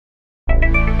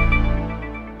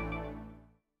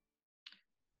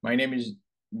My name is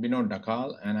Binod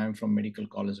Dhakal, and I'm from Medical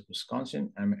College of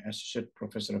Wisconsin. I'm an associate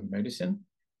professor of medicine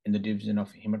in the division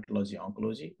of hematology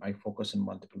oncology. I focus on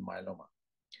multiple myeloma.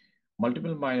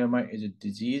 Multiple myeloma is a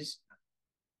disease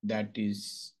that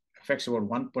affects about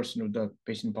 1% of the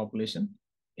patient population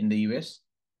in the US.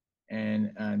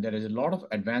 And there is a lot of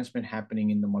advancement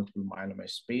happening in the multiple myeloma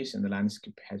space, and the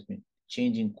landscape has been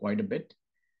changing quite a bit.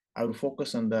 I will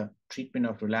focus on the treatment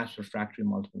of relapsed refractory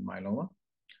multiple myeloma.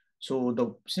 So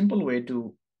the simple way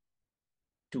to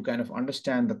kind of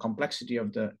understand the complexity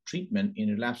of the treatment in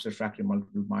relapsed refractory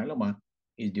multiple myeloma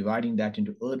is dividing that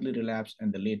into early relapse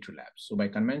and the late relapse. So by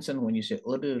convention, when you say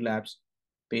early relapse,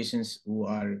 patients who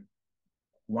are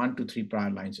 1 to 3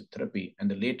 prior lines of therapy, and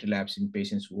the late relapse in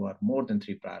patients who are more than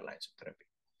 3 prior lines of therapy.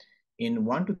 In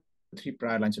 1 to 3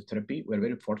 prior lines of therapy, we're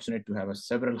very fortunate to have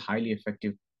several highly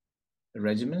effective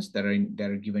regimens that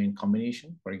are given in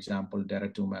combination. For example,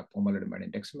 daratumumab, pomalidomide,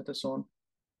 and dexamethasone,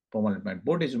 pomalidomide,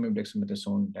 bortezomib,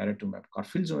 dexamethasone, daratumumab,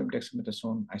 carfilzomib,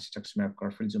 dexamethasone, isatuximab,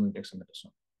 carfilzomib,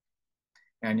 dexamethasone.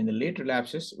 And in the late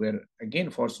relapses, we're again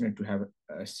fortunate to have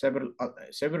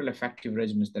several effective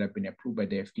regimens that have been approved by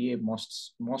the FDA,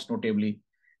 most notably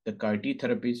the CAR-T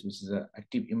therapies, which is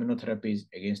active immunotherapies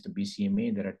against the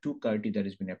BCMA. There are 2 CAR-T that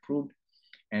has been approved,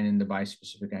 and in the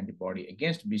bispecific antibody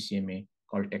against BCMA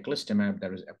called teclistamab that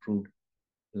was approved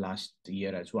last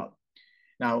year as well.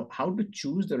 Now, how to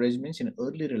choose the regimens in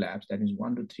early relapse, that is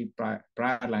 1 to 3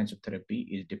 prior lines of therapy,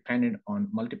 is dependent on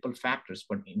multiple factors,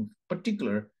 but in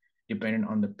particular, dependent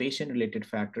on the patient-related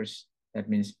factors. That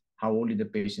means how old is the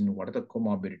patient, what are the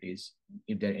comorbidities,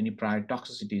 if there are any prior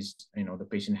toxicities the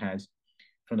patient has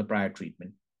from the prior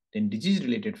treatment. Then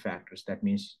disease-related factors, that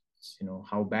means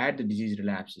how bad the disease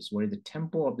relapses, what is the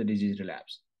tempo of the disease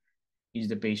relapse, is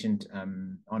the patient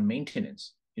on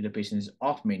maintenance, if the patient is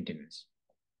off maintenance,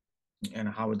 and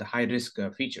how are the high-risk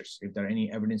features, if there are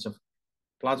any evidence of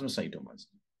plasmacytomas.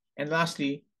 And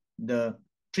lastly, the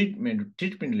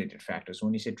treatment-related factors.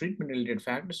 When you say treatment-related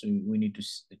factors, we need to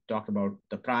talk about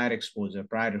the prior exposure,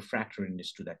 prior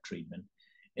refractoriness to that treatment,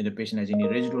 if the patient has any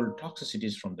residual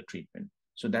toxicities from the treatment.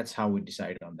 So that's how we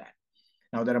decide on that.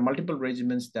 Now, there are multiple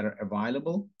regimens that are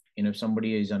available. If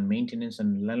somebody is on maintenance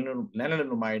and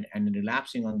lenalidomide and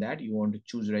relapsing on that, you want to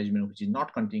choose a regimen which is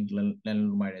not containing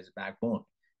lenalidomide as a backbone.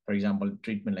 For example,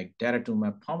 treatment like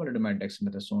daratumumab, pomalidomide,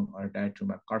 dexamethasone, or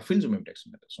daratumumab, carfilzomib,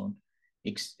 dexamethasone,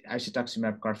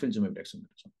 isatuximab, carfilzomib,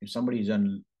 dexamethasone. If somebody is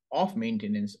on off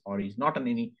maintenance or is not on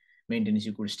any maintenance,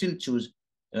 you could still choose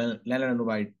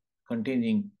lenalidomide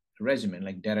containing regimen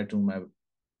like daratumumab,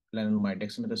 lenalidomide,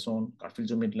 dexamethasone,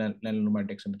 carfilzomib,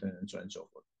 lenalidomide, dexamethasone, and so on and so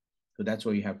forth. So that's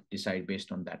why you have to decide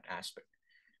based on that aspect.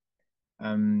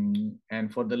 And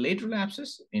for the late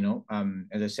relapses,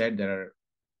 as I said, there are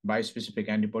bispecific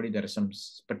antibody. There are some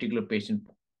particular patient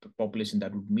population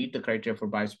that would meet the criteria for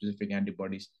bispecific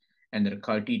antibodies. And there are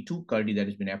CAR-T, 2 CAR-T that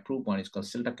has been approved. One is called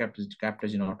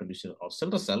cilta-captazine autoleucel, or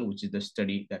cilta-cel, which is the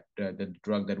study that the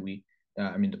drug that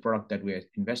the product that we are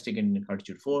investigating in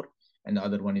CARTITUDE-4. And the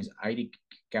other one is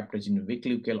ID-captazine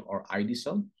viclucel, or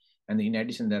ID-cel. And in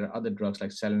addition, there are other drugs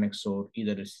like selinexor,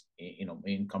 either is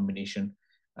in combination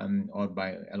or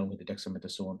along with the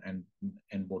dexamethasone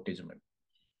and bortezomib.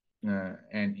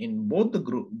 And in both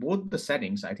the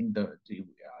settings, I think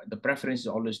the preference is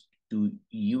always to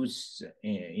use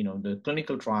the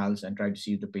clinical trials and try to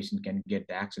see if the patient can get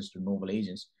the access to novel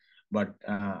agents. But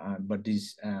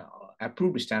these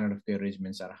approved standard of care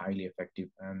regimens are highly effective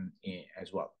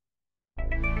as well.